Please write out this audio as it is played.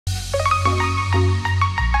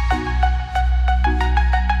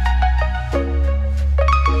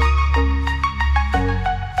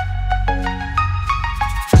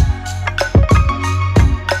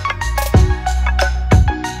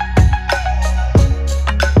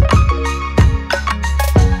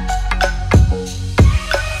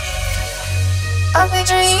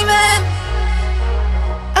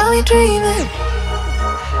dreaming.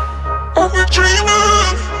 Are we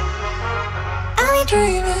dreaming? Are we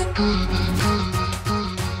dreaming?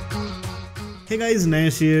 Hey guys,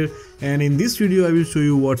 Nash here, and in this video I will show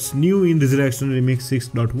you what's new in Ressurection Remix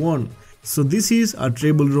 6.1. So this is a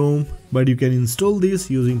Treble ROM, but you can install this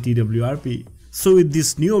using TWRP. So with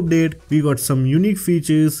this new update, we got some unique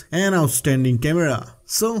features and outstanding camera.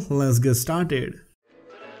 So let's get started.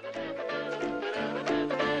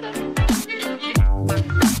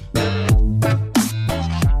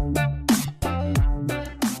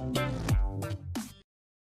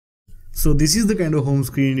 So this is the kind of home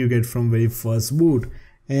screen you get from very first boot,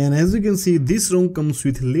 and as you can see, this ROM comes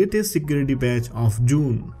with latest security patch of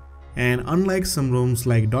June. And unlike some ROMs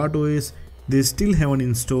like .os, they still haven't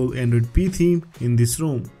installed Android P theme in this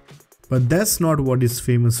ROM. But that's not what it's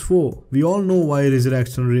famous for. We all know why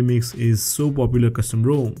Ressurection Remix is so popular custom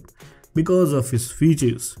ROM, because of its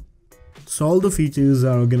features. So all the features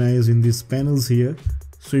are organized in these panels here,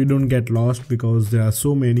 so you don't get lost because there are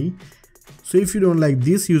so many. So if you don't like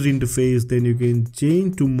this user interface, then you can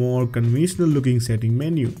change to more conventional looking setting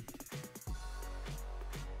menu.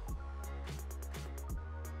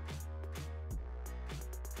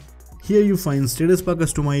 Here you find status bar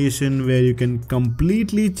customization, where you can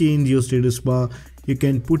completely change your status bar. You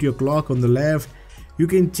can put your clock on the left, you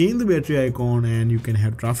can change the battery icon, and you can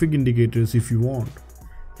have traffic indicators if you want.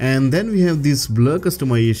 And then we have this blur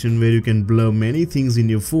customization, where you can blur many things in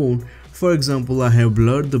your phone. For example, I have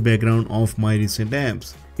blurred the background of my recent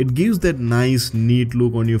apps. It gives that nice neat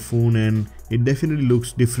look on your phone, and it definitely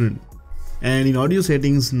looks different. And in audio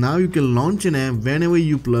settings, now you can launch an app whenever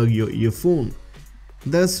you plug your earphone.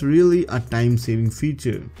 That's really a time saving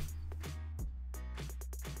feature.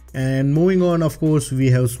 And moving on, of course,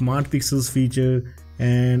 we have Smart Pixels feature,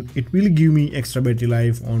 and it will give me extra battery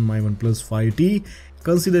life on my Oneplus 5T,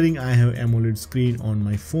 considering I have AMOLED screen on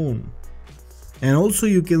my phone. And also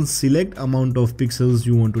you can select amount of pixels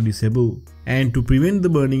you want to disable. And to prevent the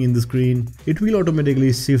burning in the screen, it will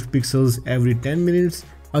automatically shift pixels every 10 minutes.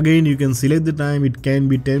 Again, you can select the time, it can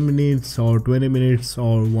be 10 minutes or 20 minutes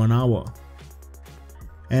or 1 hour.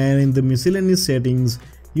 And in the miscellaneous settings,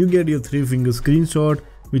 you get your 3-finger screenshot,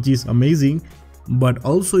 which is amazing, but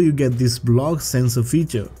also you get this block sensor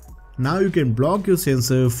feature. Now you can block your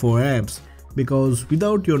sensor for apps, because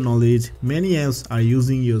without your knowledge, many apps are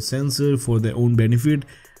using your sensor for their own benefit,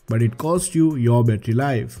 but it costs you your battery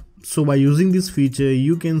life. So by using this feature,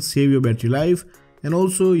 you can save your battery life, and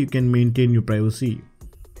also you can maintain your privacy.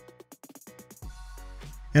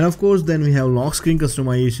 And of course, then we have Lockscreen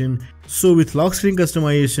Customization. So with Lockscreen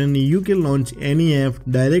Customization, you can launch any app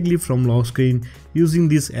directly from Lockscreen using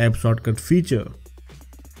this app shortcut feature.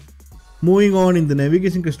 Moving on, in the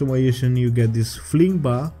navigation customization, you get this fling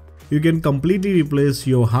bar. You can completely replace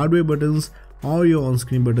your hardware buttons or your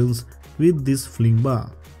on-screen buttons with this fling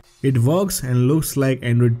bar. It works and looks like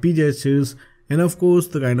Android P gestures, and of course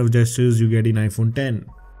the kind of gestures you get in iPhone 10.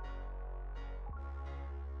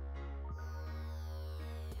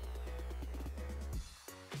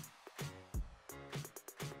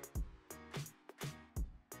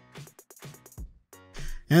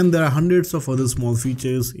 And there are hundreds of other small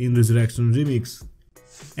features in Ressurection Remix.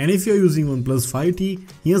 And if you are using Oneplus 5T,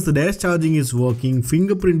 yes, the dash charging is working,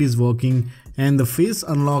 fingerprint is working, and the face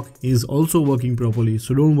unlock is also working properly,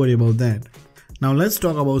 so don't worry about that. Now let's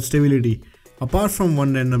talk about stability. Apart from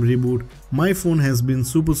one random reboot, my phone has been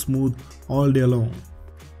super smooth all day long.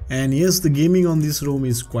 And yes, the gaming on this ROM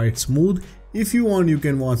is quite smooth. If you want, you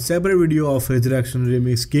can watch separate video of Ressurection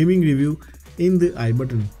Remix gaming review in the I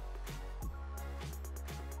button.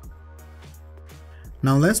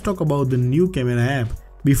 Now let's talk about the new camera app.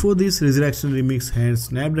 Before this, Ressurection Remix had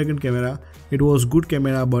Snapdragon camera. It was good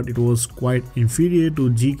camera, but it was quite inferior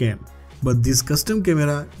to Gcam. But this custom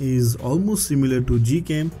camera is almost similar to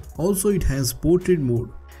Gcam. Also, it has portrait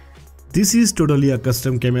mode. This is totally a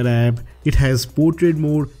custom camera app. It has portrait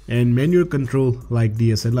mode and manual control like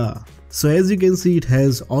DSLR. So as you can see, it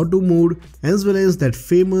has auto mode as well as that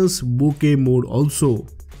famous bokeh mode also.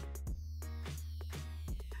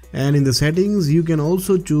 And in the settings, you can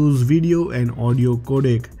also choose video and audio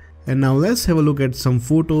codec. And now let's have a look at some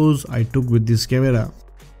photos I took with this camera.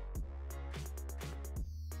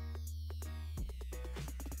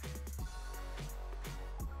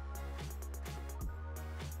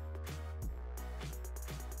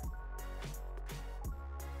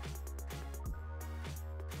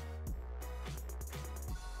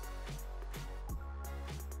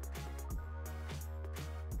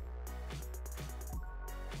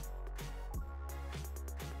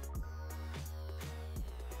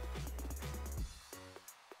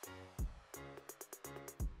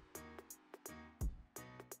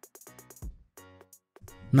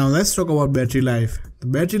 Now let's talk about battery life. The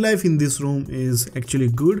battery life in this ROM is actually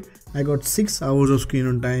good. I got 6 hours of screen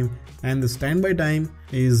on time and the standby time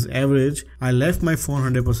is average. I left my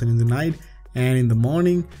phone 100% in the night and in the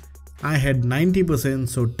morning I had 90%,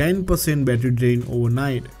 so 10% battery drain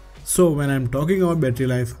overnight. So when I'm talking about battery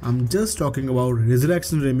life, I'm just talking about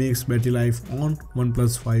Ressurection Remix battery life on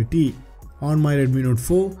Oneplus 5T. On my Redmi Note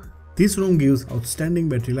 4, this ROM gives outstanding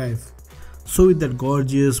battery life. So with that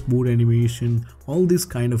gorgeous boot animation, all these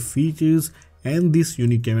kind of features and this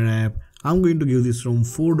unique camera app, I'm going to give this ROM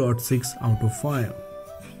 4.6 out of 5.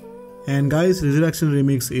 And guys, Ressurection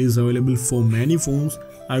Remix is available for many phones.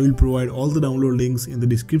 I will provide all the download links in the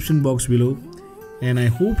description box below. And I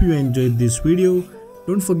hope you enjoyed this video.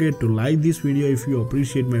 Don't forget to like this video if you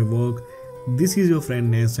appreciate my work. This is your friend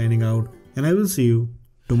Naz signing out, and I will see you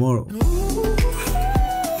tomorrow.